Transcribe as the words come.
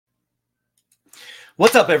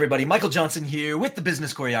What's up, everybody? Michael Johnson here with the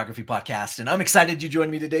Business Choreography Podcast, and I'm excited you joined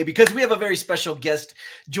me today because we have a very special guest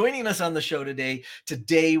joining us on the show today.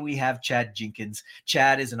 Today, we have Chad Jenkins.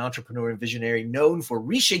 Chad is an entrepreneur and visionary known for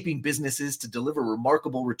reshaping businesses to deliver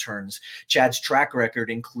remarkable returns. Chad's track record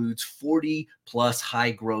includes 40-plus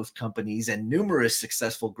high-growth companies and numerous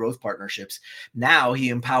successful growth partnerships. Now, he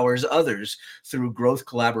empowers others through growth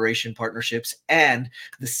collaboration partnerships and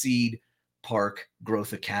the Seed Park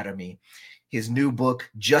Growth Academy. His new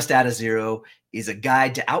book, Just Out of Zero, is a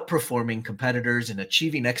guide to outperforming competitors and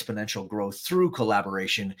achieving exponential growth through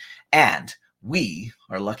collaboration. And we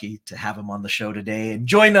are lucky to have him on the show today and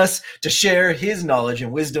join us to share his knowledge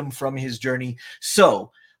and wisdom from his journey.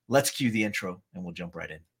 So let's cue the intro and we'll jump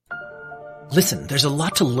right in. Listen, there's a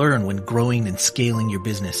lot to learn when growing and scaling your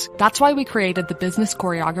business. That's why we created the Business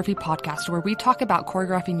Choreography Podcast, where we talk about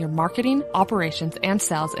choreographing your marketing, operations, and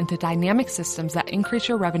sales into dynamic systems that increase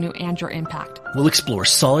your revenue and your impact. We'll explore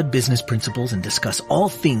solid business principles and discuss all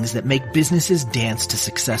things that make businesses dance to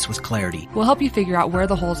success with clarity. We'll help you figure out where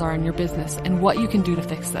the holes are in your business and what you can do to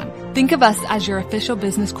fix them. Think of us as your official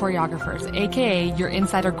business choreographers, aka your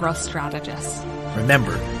insider growth strategists.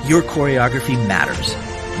 Remember, your choreography matters.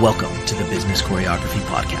 Welcome to the Business Choreography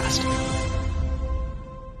Podcast.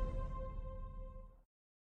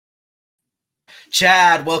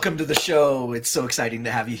 Chad, welcome to the show. It's so exciting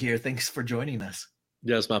to have you here. Thanks for joining us.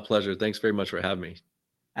 Yeah, it's my pleasure. Thanks very much for having me.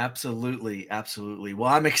 Absolutely. Absolutely. Well,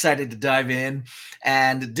 I'm excited to dive in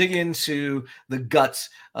and dig into the guts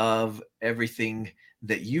of everything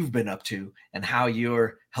that you've been up to and how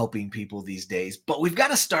you're helping people these days. But we've got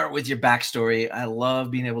to start with your backstory. I love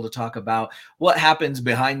being able to talk about what happens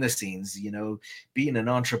behind the scenes. You know, being an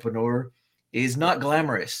entrepreneur is not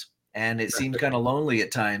glamorous and it seems kind of lonely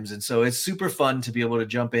at times. And so it's super fun to be able to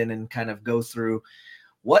jump in and kind of go through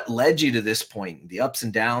what led you to this point, the ups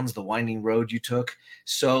and downs, the winding road you took.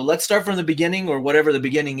 So let's start from the beginning, or whatever the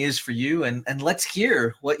beginning is for you. And let's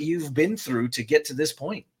hear what you've been through to get to this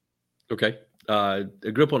point. Okay. I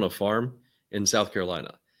grew up on a farm in South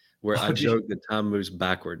Carolina where I joke that time moves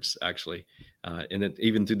backwards, actually.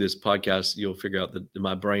 Even through this podcast, you'll figure out that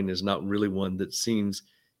my brain is not really one that seems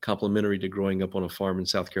complementary to growing up on a farm in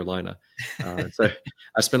South Carolina. So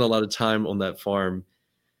I spent a lot of time on that farm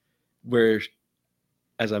where,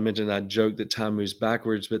 as I mentioned, I joke that time moves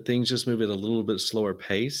backwards, but things just move at a little bit slower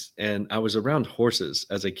pace. And I was around horses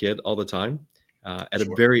as a kid all the time. At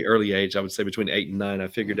a very early age, I would say between 8 and 9, I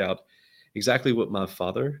figured out exactly what my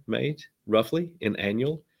father made roughly in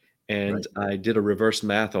annual. And I did a reverse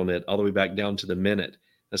math on it all the way back down to the minute.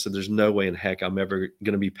 I said, there's no way in heck I'm ever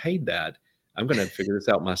going to be paid that. I'm going to figure this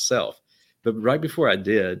out myself. But right before I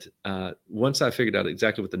did, once I figured out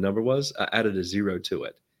exactly what the number was, I added a 0 to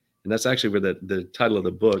it. And that's actually where the title of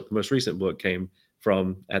the book, the most recent book, came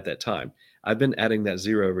from at that time. I've been adding that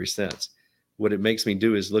 0 ever since. What it makes me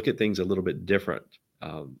do is look at things a little bit different.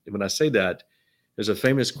 When I say that, there's a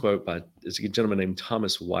famous quote by a gentleman named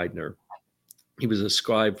Thomas Widener. He was a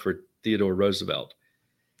scribe for Theodore Roosevelt.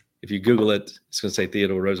 If you Google it, it's going to say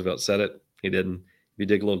Theodore Roosevelt said it. He didn't. If you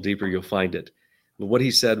dig a little deeper, you'll find it. But what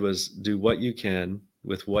he said was, do what you can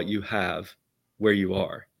with what you have where you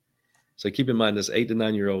are. So keep in mind, this 8 to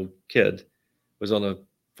 9-year-old kid was on a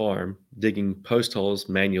farm digging post holes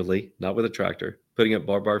manually, not with a tractor, putting up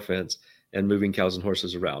barbed wire fence and moving cows and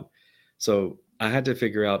horses around. So I had to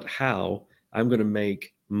figure out how I'm going to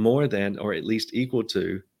make more than, or at least equal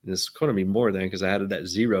to, and it's going to be more than because I added that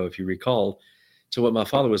 0, if you recall, to what my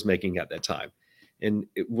father was making at that time. And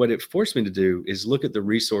what it forced me to do is look at the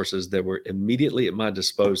resources that were immediately at my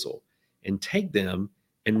disposal and take them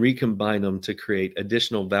and recombine them to create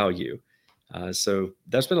additional value. So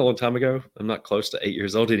that's been a long time ago. I'm not close to 8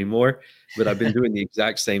 years old anymore, but I've been doing the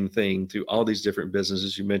exact same thing through all these different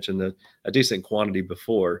businesses. You mentioned a decent quantity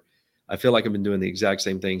before. I feel like I've been doing the exact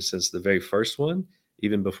same thing since the very first one,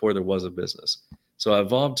 even before there was a business. So I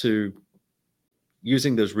evolved to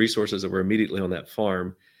using those resources that were immediately on that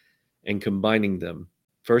farm and combining them.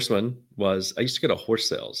 First one was I used to go to horse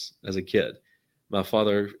sales as a kid. My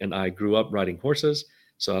father and I grew up riding horses,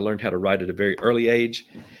 so I learned how to ride at a very early age.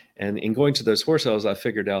 And in going to those horse sales, I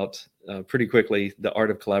figured out pretty quickly the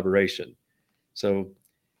art of collaboration. So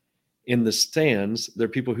in the stands, there are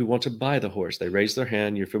people who want to buy the horse. They raise their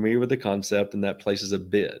hand. You're familiar with the concept, and that places a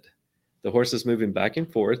bid. The horse is moving back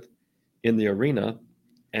and forth in the arena.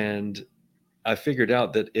 And I figured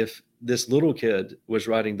out that if this little kid was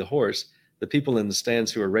riding the horse, the people in the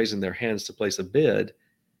stands who are raising their hands to place a bid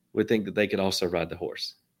would think that they could also ride the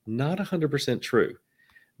horse. Not 100% true.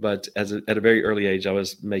 But at a very early age, I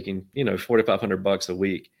was making, $400 to $500 a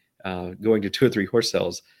week, going to 2 or 3 horse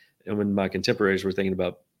sales. And when my contemporaries were thinking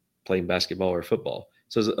about playing basketball or football.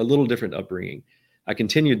 So it's a little different upbringing. I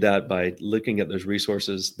continued that by looking at those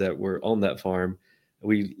resources that were on that farm.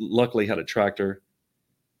 We luckily had a tractor,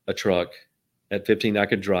 a truck. At 15, I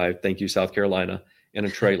could drive. Thank you, South Carolina, and a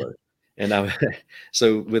trailer. And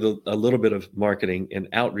so with a little bit of marketing and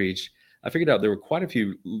outreach, I figured out there were quite a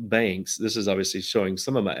few banks. This is obviously showing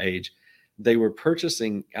some of my age. They were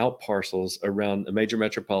purchasing out parcels around a major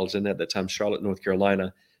metropolitan, at that time, Charlotte, North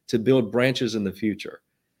Carolina, to build branches in the future.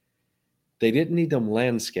 They didn't need them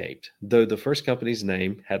landscaped, though the first company's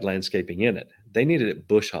name had landscaping in it. They needed it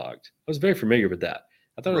bush hogged. I was very familiar with that.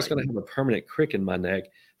 I thought I was going to have a permanent crick in my neck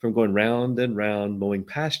from going round and round mowing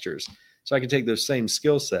pastures. So I could take those same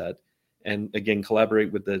skill set and, again,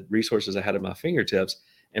 collaborate with the resources I had at my fingertips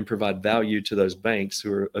and provide value to those banks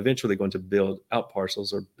who are eventually going to build out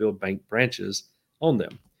parcels or build bank branches on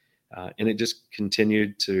them. And it just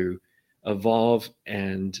continued to evolve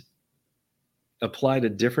and apply to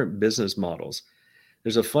different business models.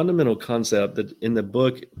 There's a fundamental concept that in the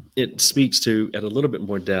book it speaks to at a little bit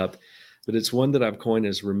more depth, but it's one that I've coined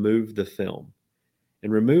as remove the film.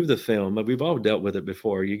 And remove the film, we've all dealt with it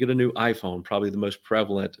before. You get a new iPhone, probably the most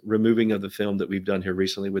prevalent removing of the film that we've done here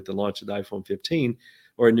recently with the launch of the iPhone 15,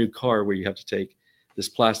 or a new car where you have to take this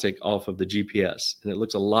plastic off of the GPS, and it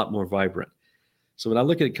looks a lot more vibrant. So when I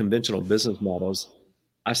look at conventional business models,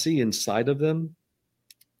 I see inside of them,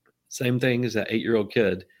 same thing as that 8-year-old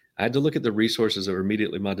kid. I had to look at the resources that were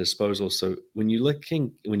immediately at my disposal. So when you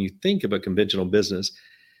think of a conventional business,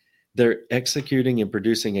 they're executing and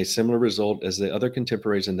producing a similar result as the other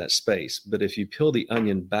contemporaries in that space. But if you peel the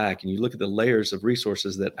onion back and you look at the layers of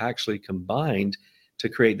resources that actually combined to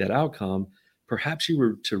create that outcome, perhaps you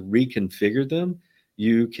were to reconfigure them,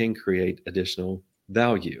 you can create additional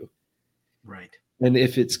value. Right. And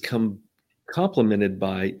if it's complemented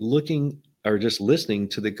by looking or just listening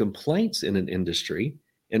to the complaints in an industry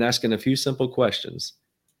and asking a few simple questions.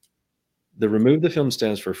 The remove the film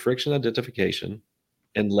stands for friction identification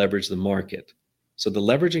and leverage the market. So the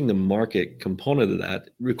leveraging the market component of that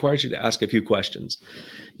requires you to ask a few questions.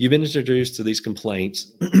 You've been introduced to these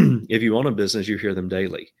complaints. If you own a business, you hear them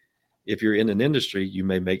daily. If you're in an industry, you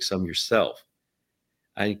may make some yourself.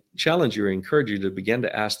 I challenge you or encourage you to begin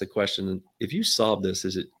to ask the question, if you solve this,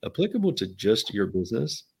 is it applicable to just your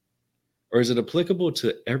business? Or is it applicable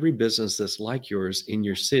to every business that's like yours in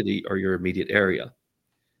your city or your immediate area?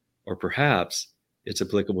 Or perhaps it's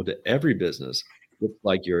applicable to every business that's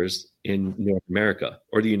like yours in North America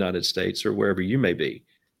or the United States or wherever you may be.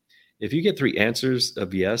 If you get 3 answers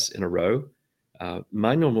of yes in a row,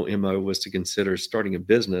 my normal MO was to consider starting a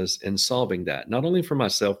business and solving that, not only for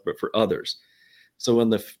myself, but for others. So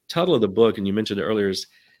when the title of the book, and you mentioned it earlier, is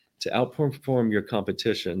to outperform your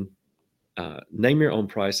competition, name your own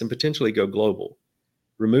price, and potentially go global.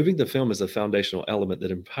 Removing the film is a foundational element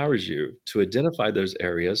that empowers you to identify those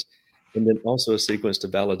areas, and then also a sequence to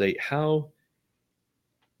validate how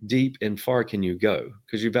deep and far can you go,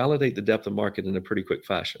 because you validate the depth of market in a pretty quick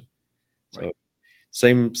fashion. Right.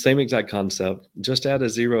 So same exact concept, just add a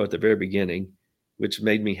 0 at the very beginning, which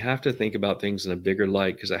made me have to think about things in a bigger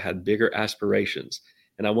light because I had bigger aspirations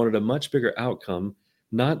and I wanted a much bigger outcome,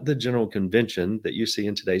 not the general convention that you see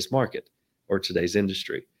in today's market or today's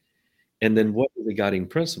industry. And then what is the guiding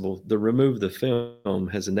principle? The remove the film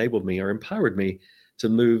has enabled me or empowered me to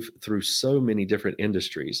move through so many different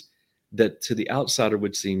industries that to the outsider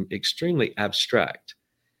would seem extremely abstract.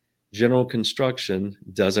 General construction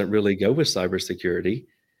doesn't really go with cybersecurity,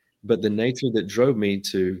 but the nature that drove me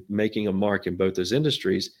to making a mark in both those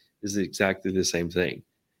industries is exactly the same thing.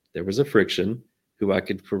 There was a friction who I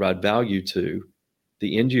could provide value to,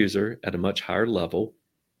 the end user at a much higher level,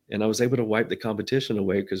 and I was able to wipe the competition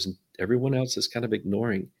away because everyone else is kind of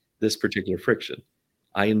ignoring this particular friction.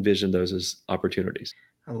 I envision those as opportunities.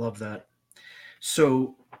 I love that.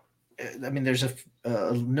 So, I mean, there's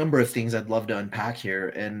a number of things I'd love to unpack here,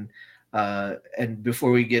 and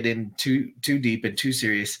before we get in too deep and too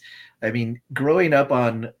serious, I mean, growing up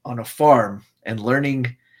on a farm and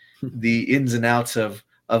learning the ins and outs of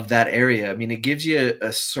that area, I mean, it gives you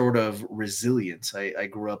a sort of resilience. I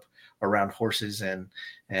grew up around horses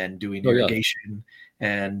and doing irrigation,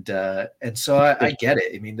 and so I get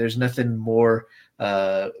it. I mean, there's nothing more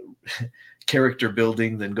character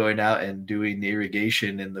building than going out and doing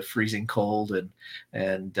irrigation in the freezing cold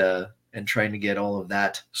and trying to get all of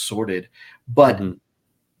that sorted. But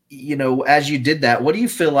you know, as you did that, what do you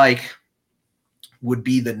feel like would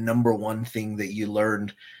be the number one thing that you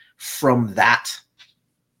learned from that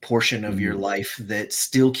portion of your life that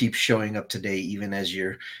still keeps showing up today, even as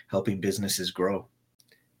you're helping businesses grow?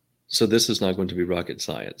 So this is not going to be rocket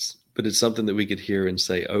science, but it's something that we could hear and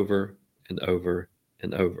say over and over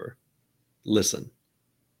and over. Listen.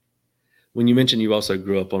 When you mentioned you also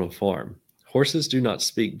grew up on a farm, horses do not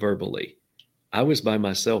speak verbally. I was by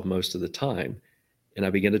myself most of the time, and I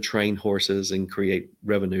began to train horses and create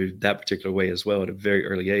revenue that particular way as well at a very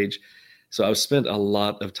early age. So I've spent a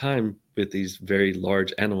lot of time with these very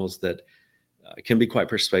large animals that can be quite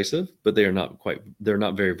persuasive, but they're not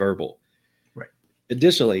very verbal. Right.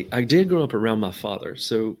 Additionally, I did grow up around my father.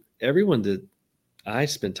 So everyone that I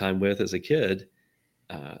spent time with as a kid,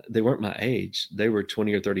 they weren't my age. They were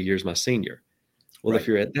 20 or 30 years my senior. Well, Right. if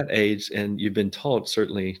you're at that age and you've been taught,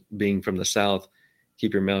 certainly being from the South,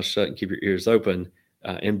 keep your mouth shut and keep your ears open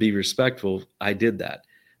and be respectful, I did that.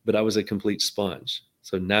 But I was a complete sponge.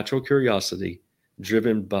 So natural curiosity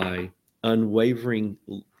driven by unwavering,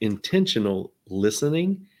 intentional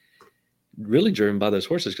listening, really driven by those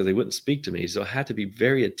horses because they wouldn't speak to me. So I had to be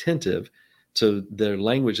very attentive to their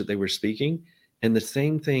language that they were speaking. And the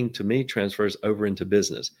same thing to me transfers over into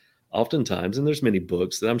business. Oftentimes, and there's many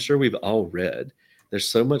books that I'm sure we've all read, there's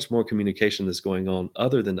so much more communication that's going on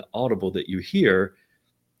other than the audible that you hear.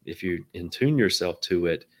 If you intune yourself to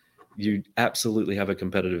it, you absolutely have a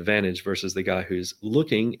competitive advantage versus the guy who's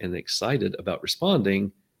looking and excited about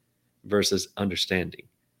responding versus understanding.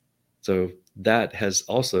 So that has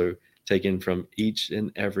also taken from each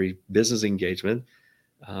and every business engagement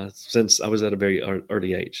since I was at a very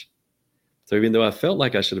early age. So even though I felt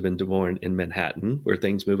like I should have been born in Manhattan, where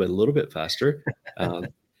things move a little bit faster,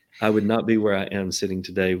 I would not be where I am sitting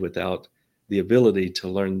today without the ability to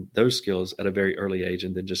learn those skills at a very early age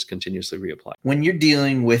and then just continuously reapply. When you're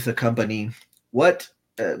dealing with a company, what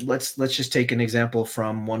let's just take an example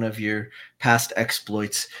from one of your past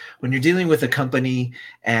exploits. When you're dealing with a company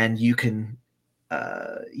and you can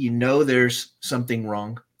there's something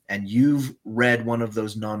wrong and you've read one of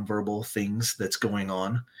those nonverbal things that's going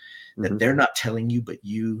on that they're not telling you, but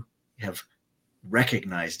you have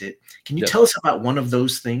recognized it. Can you tell us about one of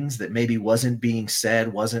those things that maybe wasn't being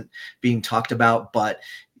said, wasn't being talked about, but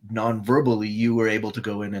non-verbally you were able to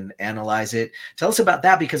go in and analyze it? Tell us about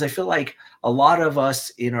that, because I feel like a lot of us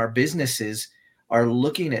in our businesses are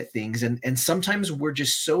looking at things and sometimes we're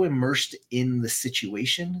just so immersed in the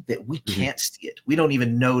situation that we can't see it. We don't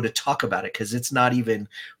even know to talk about it because it's not even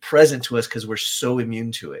present to us because we're so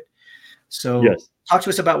immune to it. So talk to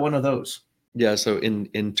us about one of those. Yeah. So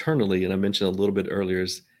internally, and I mentioned a little bit earlier,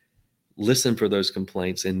 is listen for those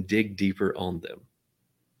complaints and dig deeper on them.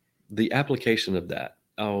 The application of that,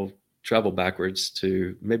 I'll travel backwards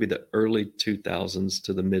to maybe the early 2000s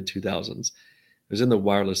to the mid 2000s. It was in the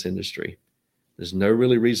wireless industry. There's no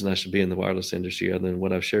really reason I should be in the wireless industry other than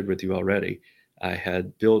what I've shared with you already. I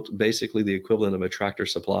had built basically the equivalent of a Tractor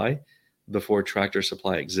Supply before Tractor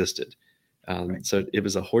Supply existed. So it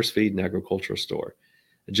was a horse feed and agricultural store.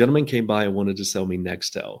 A gentleman came by and wanted to sell me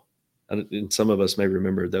Nextel. And some of us may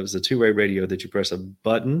remember that was a two-way radio that you press a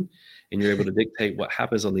button and you're able to dictate what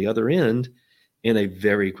happens on the other end in a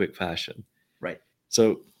very quick fashion. Right.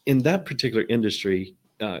 So in that particular industry,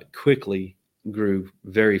 quickly grew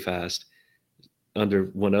very fast under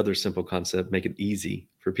one other simple concept: make it easy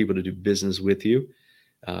for people to do business with you.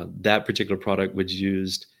 That particular product was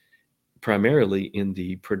used primarily in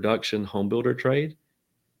the production home builder trade.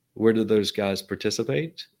 Where do those guys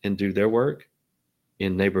participate and do their work?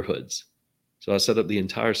 In neighborhoods. So I set up the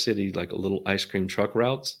entire city like a little ice cream truck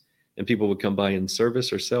routes, and people would come by and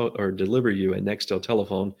service or sell or deliver you a Nextel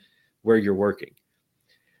telephone where you're working.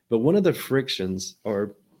 But one of the frictions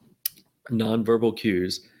or nonverbal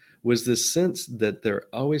cues was this sense that they're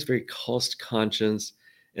always very cost conscious,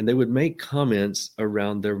 and they would make comments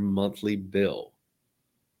around their monthly bill.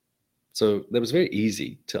 So that was very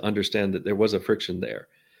easy to understand that there was a friction there.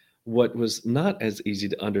 What was not as easy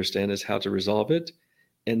to understand is how to resolve it.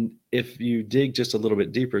 And if you dig just a little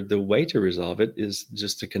bit deeper, the way to resolve it is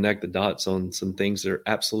just to connect the dots on some things that are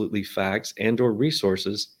absolutely facts and or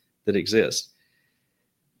resources that exist.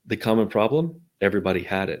 The common problem, everybody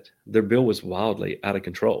had it. Their bill was wildly out of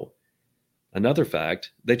control. Another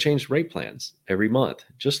fact, they changed rate plans every month.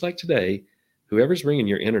 Just like today, whoever's bringing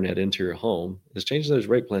your internet into your home is changing those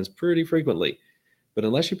rate plans pretty frequently. But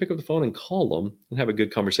unless you pick up the phone and call them and have a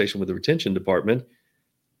good conversation with the retention department,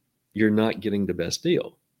 you're not getting the best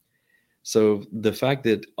deal. So the fact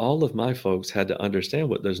that all of my folks had to understand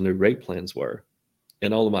what those new rate plans were,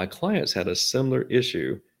 and all of my clients had a similar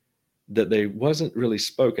issue that they wasn't really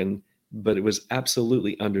spoken, but it was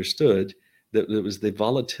absolutely understood, that it was the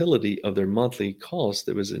volatility of their monthly costs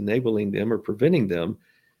that was enabling them or preventing them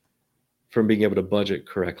from being able to budget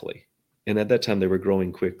correctly. And at that time, they were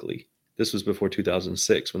growing quickly. This was before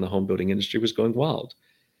 2006 when the home building industry was going wild.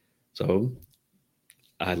 So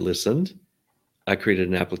I listened, I created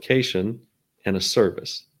an application, and a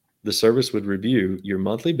service. The service would review your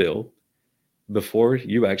monthly bill before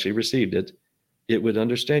you actually received it. It would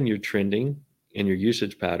understand your trending and your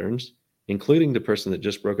usage patterns, including the person that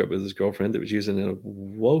just broke up with his girlfriend that was using a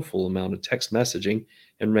woeful amount of text messaging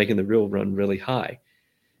and making the bill run really high.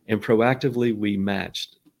 And proactively,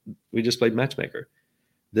 we just played matchmaker.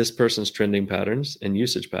 This person's trending patterns and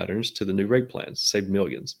usage patterns to the new rate plans saved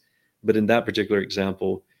millions. But in that particular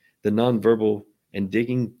example, the nonverbal and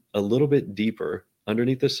digging a little bit deeper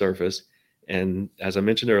underneath the surface, and as I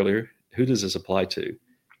mentioned earlier, who does this apply to?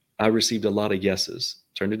 I received a lot of yeses,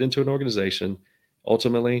 turned it into an organization,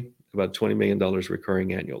 ultimately about $20 million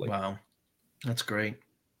recurring annually. Wow, that's great.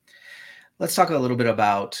 Let's talk a little bit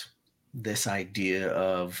about this idea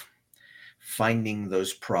of finding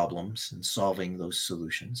those problems and solving those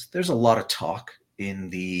solutions. There's a lot of talk in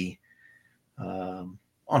the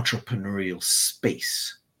entrepreneurial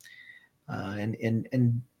space, and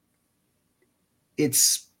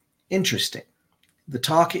it's interesting. The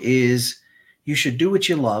talk is you should do what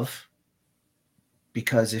you love,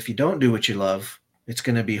 because if you don't do what you love, it's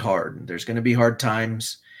going to be hard. There's going to be hard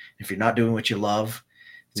times. If you're not doing what you love,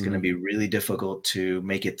 it's going to be really difficult to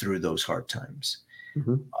make it through those hard times.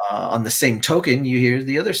 On the same token, you hear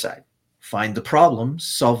the other side. Find the problem,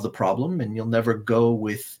 solve the problem, and you'll never go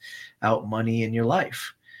without money in your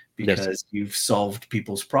life because you've solved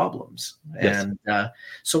people's problems. And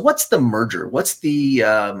so what's the merger? What's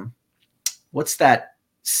that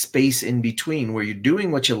space in between where you're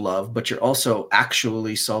doing what you love, but you're also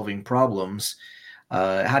actually solving problems?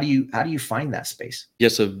 How do you find that space?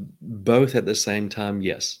 Yes, so both at the same time,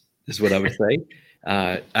 yes, is what I would say.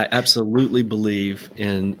 I absolutely believe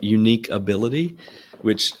in unique ability,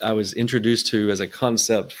 which I was introduced to as a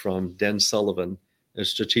concept from Dan Sullivan, a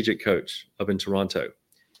strategic coach up in Toronto.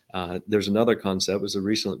 There's another concept, was a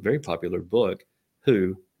recent, very popular book,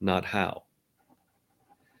 Who, Not How.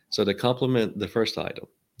 So to complement the first item,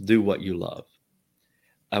 do what you love.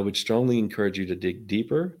 I would strongly encourage you to dig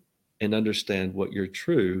deeper and understand what your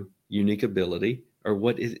true unique ability, or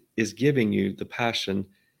what is giving you the passion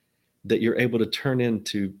that you're able to turn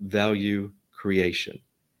into value creation.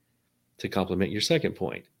 To complement your second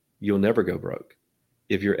point, you'll never go broke.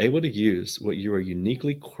 If you're able to use what you are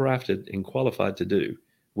uniquely crafted and qualified to do,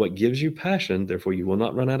 what gives you passion, therefore you will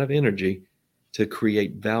not run out of energy to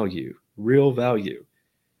create value, real value,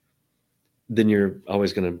 then you're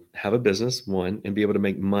always going to have a business, one, and be able to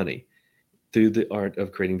make money through the art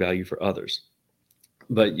of creating value for others.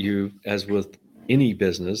 But you, as with any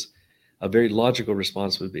business, a very logical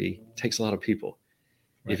response would be, takes a lot of people.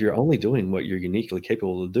 Right. If you're only doing what you're uniquely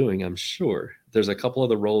capable of doing, I'm sure there's a couple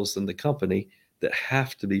other roles in the company that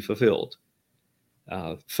have to be fulfilled.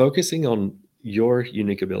 Focusing on your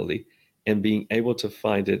unique ability and being able to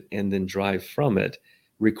find it and then drive from it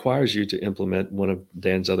requires you to implement one of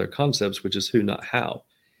Dan's other concepts, which is who, not how.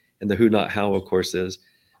 And the who, not how, of course, is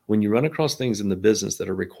when you run across things in the business that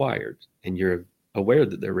are required and you're aware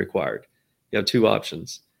that they're required, you have two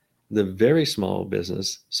options. The very small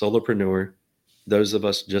business, solopreneur, those of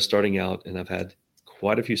us just starting out, and I've had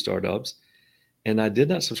quite a few startups, and I did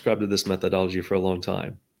not subscribe to this methodology for a long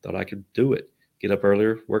time. Thought I could do it, get up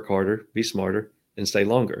earlier, work harder, be smarter, and stay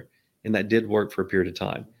longer. And that did work for a period of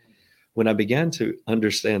time. When I began to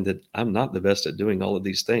understand that I'm not the best at doing all of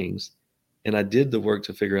these things, and I did the work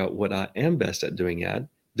to figure out what I am best at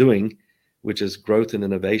doing, which is growth and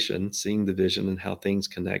innovation, seeing the vision and how things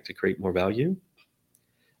connect to create more value,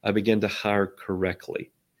 I began to hire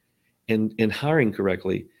correctly. And in hiring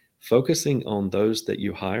correctly, focusing on those that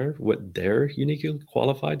you hire, what they're uniquely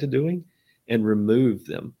qualified to doing, and remove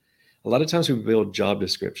them. A lot of times we build job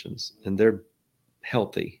descriptions, and they're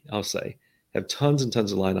healthy, I'll say, have tons and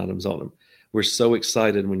tons of line items on them. We're so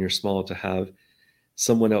excited when you're small to have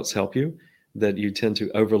someone else help you that you tend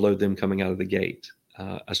to overload them coming out of the gate.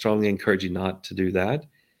 I strongly encourage you not to do that,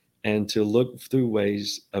 and to look through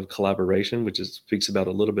ways of collaboration, which speaks about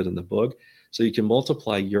a little bit in the book, so you can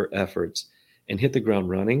multiply your efforts and hit the ground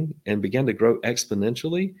running and begin to grow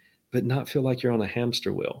exponentially, but not feel like you're on a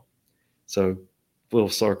hamster wheel. So full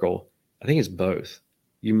circle, I think it's both.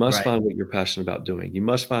 You must find what you're passionate about doing. You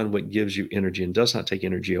must find what gives you energy and does not take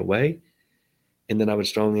energy away. And then I would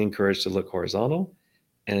strongly encourage to look horizontal.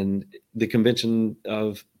 And the convention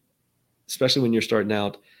of, especially when you're starting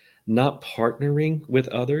out, not partnering with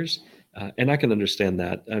others. And I can understand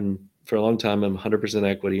that. For a long time, I'm 100%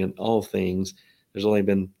 equity in all things. There's only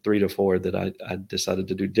been 3 to 4 that I decided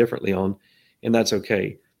to do differently on, and that's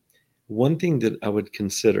okay. One thing that I would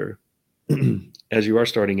consider as you are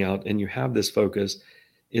starting out and you have this focus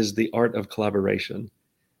is the art of collaboration,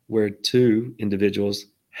 where two individuals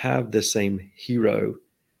have the same hero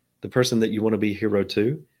the person that you want to be a hero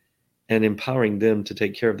to, and empowering them to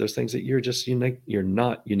take care of those things that you're just unique, you're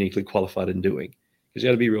not uniquely qualified in doing. Because you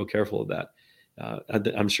got to be real careful of that.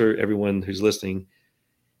 I'm sure everyone who's listening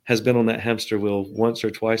has been on that hamster wheel once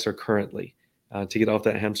or twice or currently. To get off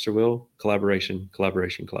that hamster wheel, collaboration,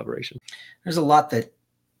 collaboration, collaboration. There's a lot that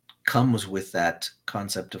comes with that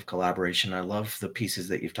concept of collaboration. I love the pieces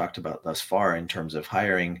that you've talked about thus far in terms of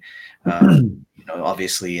hiring.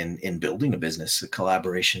 Obviously in building a business, the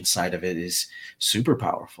collaboration side of it is super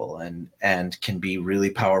powerful and can be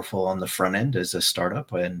really powerful on the front end as a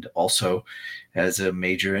startup and also as a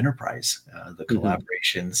major enterprise. The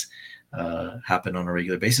collaborations happen on a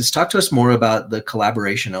regular basis. Talk to us more about the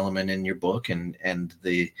collaboration element in your book and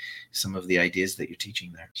some of the ideas that you're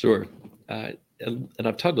teaching there. Sure. And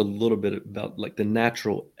I've talked a little bit about like the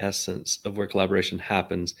natural essence of where collaboration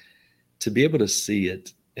happens, to be able to see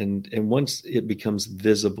it. And once it becomes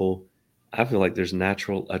visible, I feel like there's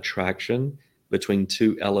natural attraction between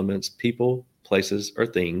two elements, people, places, or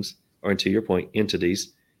things, or to your point,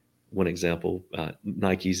 entities. One example,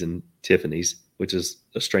 Nike's and Tiffany's, which is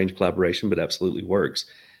a strange collaboration, but absolutely works.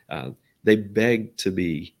 They beg to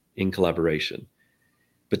be in collaboration.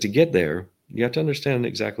 But to get there, you have to understand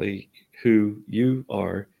exactly who you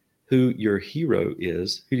are, who your hero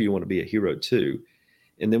is, who do you want to be a hero to.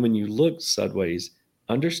 And then when you look sideways,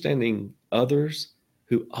 understanding others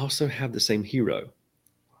who also have the same hero.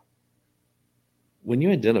 When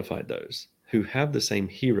you identify those who have the same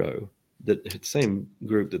hero, the same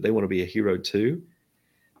group that they want to be a hero to,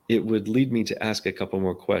 it would lead me to ask a couple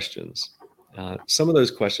more questions. Some of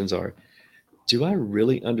those questions are, do I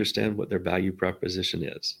really understand what their value proposition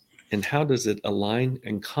is? And how does it align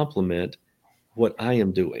and complement what I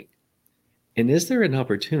am doing? And is there an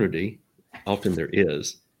opportunity, often there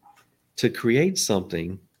is, to create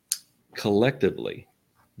something collectively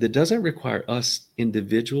that doesn't require us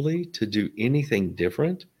individually to do anything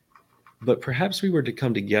different, but perhaps we were to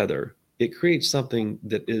come together, it creates something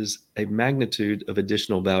that is a magnitude of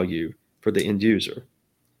additional value for the end user.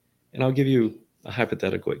 And I'll give you a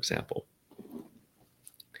hypothetical example.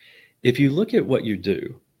 If you look at what you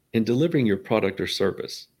do in delivering your product or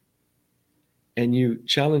service, and you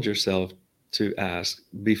challenge yourself to ask,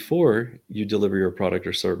 before you deliver your product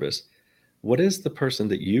or service, what is the person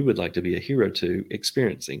that you would like to be a hero to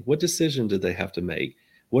experiencing? What decision do they have to make?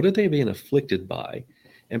 What are they being afflicted by?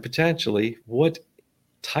 And potentially, what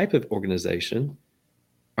type of organization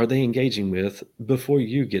are they engaging with before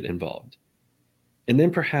you get involved? And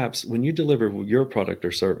then perhaps when you deliver your product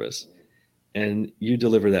or service and you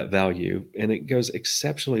deliver that value and it goes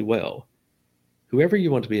exceptionally well, whoever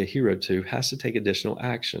you want to be a hero to has to take additional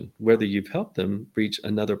action. Whether you've helped them reach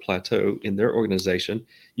another plateau in their organization,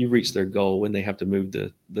 you reach their goal when they have to move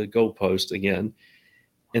the goalpost again,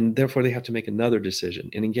 and therefore they have to make another decision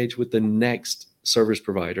and engage with the next service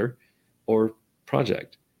provider or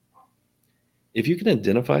project. If you can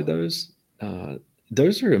identify those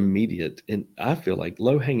are immediate and I feel like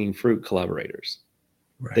low-hanging fruit collaborators.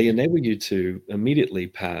 Right. They enable you to immediately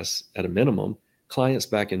pass, at a minimum, clients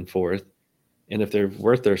back and forth. And if they're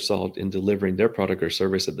worth their salt in delivering their product or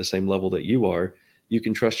service at the same level that you are, you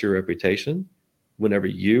can trust your reputation whenever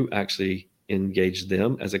you actually engage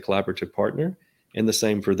them as a collaborative partner, and the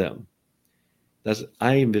same for them.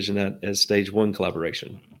 I envision that as stage one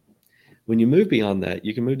collaboration. When you move beyond that,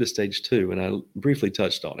 you can move to stage two, and I briefly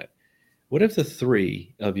touched on it. What if the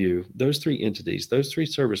three of you, those three entities, those three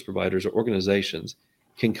service providers or organizations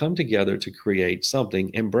can come together to create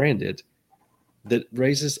something and brand it that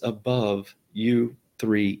raises above you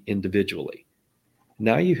three individually?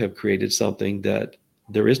 Now you have created something that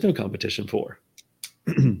there is no competition for.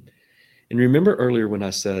 And remember earlier when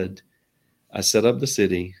I said I set up the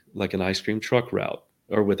city like an ice cream truck route,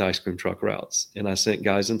 or with ice cream truck routes, and I sent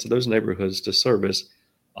guys into those neighborhoods to service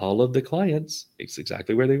all of the clients. It's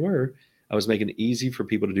exactly where they were. I was making it easy for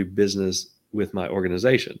people to do business with my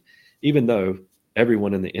organization. Even though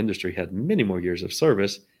everyone in the industry had many more years of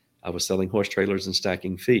service, I was selling horse trailers and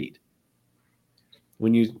stacking feed.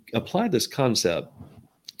 When you apply this concept,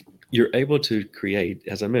 you're able to create,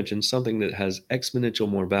 as I mentioned, something that has exponential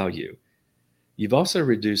more value. You've also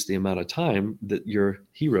reduced the amount of time that your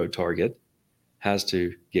hero target has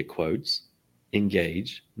to get quotes,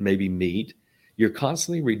 engage, maybe meet. You're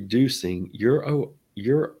constantly reducing your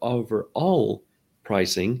overall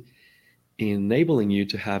pricing, enabling you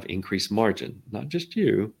to have increased margin, not just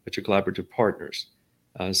you, but your collaborative partners.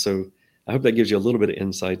 So I hope that gives you a little bit of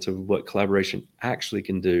insight to what collaboration actually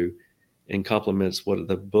can do and complements what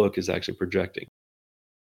the book is actually projecting.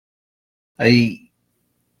 I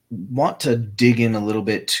want to dig in a little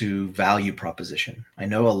bit to value proposition. I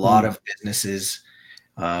know a lot of businesses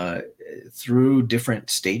through different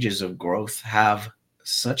stages of growth have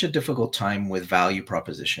such a difficult time with value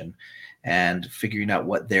proposition and figuring out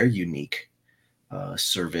what their unique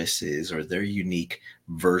service is or their unique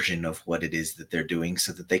version of what it is that they're doing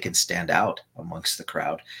so that they can stand out amongst the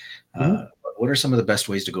crowd. What are some of the best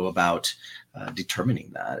ways to go about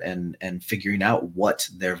determining that and figuring out what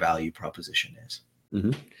their value proposition is?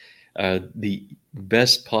 The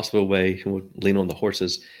best possible way, we'll lean on the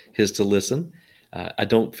horses, is to listen. I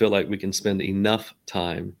don't feel like we can spend enough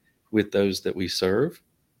time with those that we serve.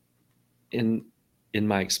 In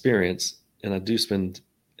my experience, and I do spend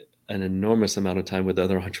an enormous amount of time with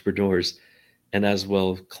other entrepreneurs and as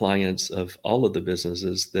well clients of all of the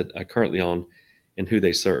businesses that I currently own and who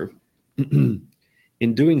they serve. In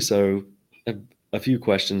doing so, a few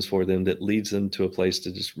questions for them that leads them to a place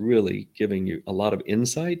to just really giving you a lot of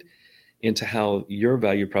insight into how your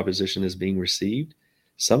value proposition is being received.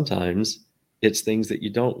 Sometimes it's things that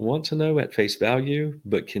you don't want to know at face value,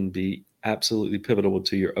 but can be absolutely pivotal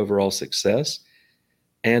to your overall success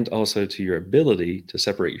and also to your ability to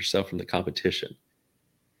separate yourself from the competition.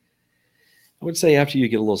 I would say after you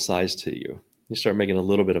get a little size to you, you start making a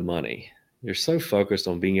little bit of money. You're so focused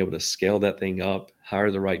on being able to scale that thing up,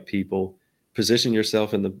 hire the right people, position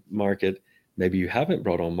yourself in the market. Maybe you haven't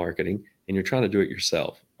brought on marketing and you're trying to do it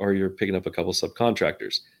yourself, or you're picking up a couple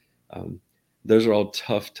subcontractors. Those are all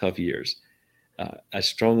tough years. I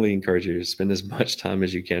strongly encourage you to spend as much time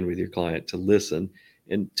as you can with your client to listen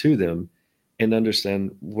and to them and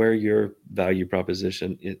understand where your value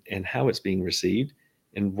proposition is and how it's being received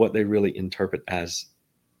and what they really interpret as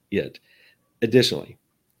it. Additionally,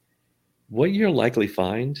 what you'll likely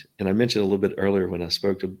find, and I mentioned a little bit earlier when I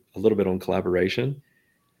spoke a little bit on collaboration,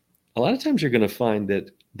 a lot of times you're going to find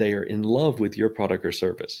that they are in love with your product or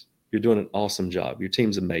service. You're doing an awesome job. Your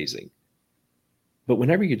team's amazing. But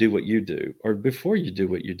whenever you do what you do, or before you do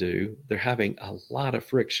what you do, they're having a lot of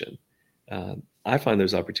friction. I find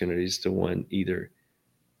those opportunities to, one, either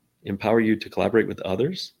empower you to collaborate with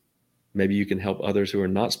others. Maybe you can help others who are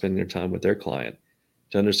not spending their time with their client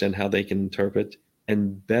to understand how they can interpret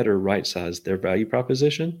and better right-size their value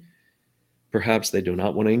proposition. Perhaps they do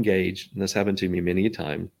not want to engage, and this happened to me many a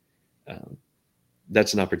time.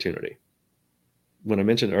 That's an opportunity. When I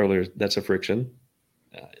mentioned earlier, that's a friction.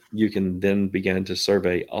 You can then begin to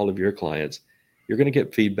survey all of your clients. You're going to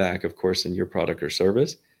get feedback, of course, in your product or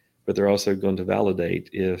service, but they're also going to validate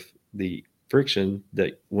if the friction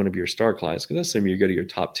that one of your star clients, because assume you go to your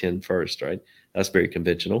top 10 first, right? That's very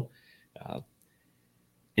conventional.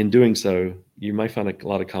 In doing so, you might find a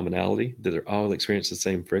lot of commonality, that they're all experience the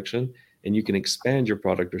same friction, and you can expand your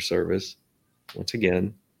product or service. Once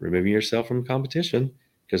again, removing yourself from competition,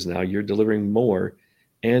 because now you're delivering more,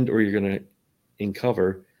 and or you're going to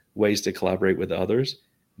uncover ways to collaborate with others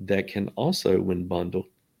that can also, when bundled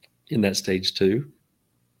in that stage 2,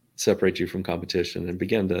 separate you from competition and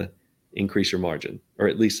begin to increase your margin, or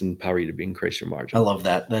at least empower you to increase your margin. I love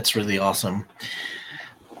that. That's really awesome.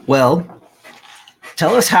 Well,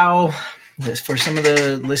 tell us how, for some of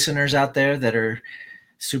the listeners out there that are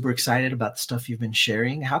super excited about the stuff you've been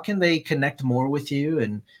sharing, how can they connect more with you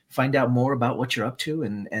and find out more about what you're up to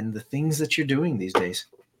and the things that you're doing these days?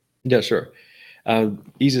 Yeah, sure.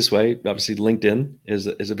 Easiest way, obviously, LinkedIn is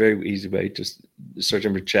a very easy way. Just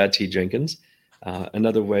searching for Chad T. Jenkins.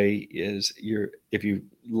 Another way is if you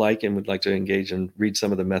like and would like to engage and read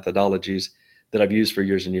some of the methodologies that I've used for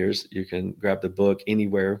years and years, you can grab the book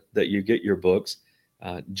anywhere that you get your books.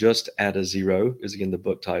 Just Add a Zero is, again, the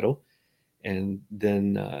book title. And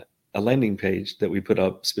then a landing page that we put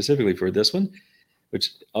up specifically for this one,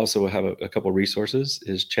 which also will have a couple of resources,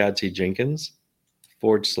 is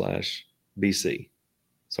ChadTJenkins.com/BC.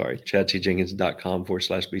 Sorry,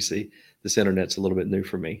 ChadTJenkins.com/BC. This internet's a little bit new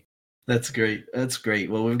for me. That's great. That's great.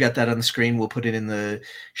 Well, we've got that on the screen. We'll put it in the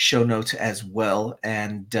show notes as well.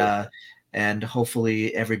 And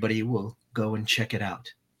hopefully everybody will go and check it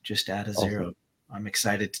out. Just Add a Zero. Awesome. I'm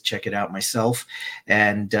excited to check it out myself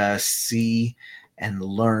and see and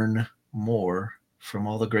learn more from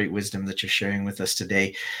all the great wisdom that you're sharing with us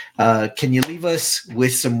today. Can you leave us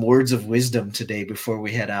with some words of wisdom today before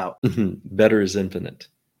we head out? Better is infinite.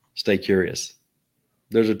 Stay curious.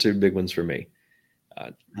 Those are 2 big ones for me.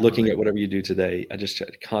 Looking at whatever you do today, I just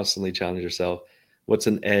constantly challenge yourself. What's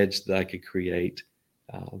an edge that I could create?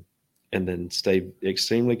 And then stay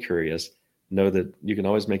extremely curious. Know that you can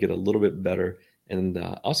always make it a little bit better. And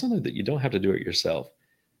also know that you don't have to do it yourself.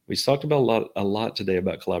 We talked about a lot today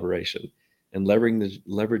about collaboration and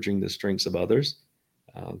leveraging the strengths of others.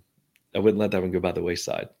 I wouldn't let that one go by the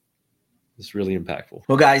wayside. It's really impactful.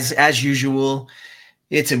 Well, guys, as usual,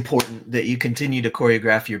 it's important that you continue to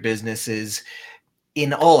choreograph your businesses.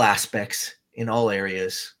 in all aspects, in all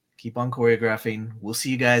areas. Keep on choreographing. We'll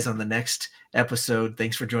see you guys on the next episode.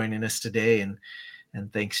 Thanks for joining us today.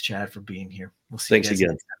 And thanks, Chad, for being here. We'll see you guys again.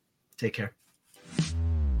 next time. Take care.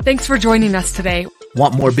 Thanks for joining us today.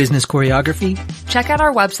 Want more business choreography? Check out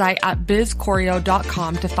our website at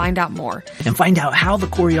bizchoreo.com to find out more. And find out how the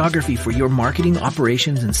choreography for your marketing,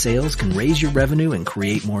 operations, and sales can raise your revenue and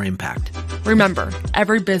create more impact. Remember,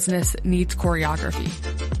 every business needs choreography.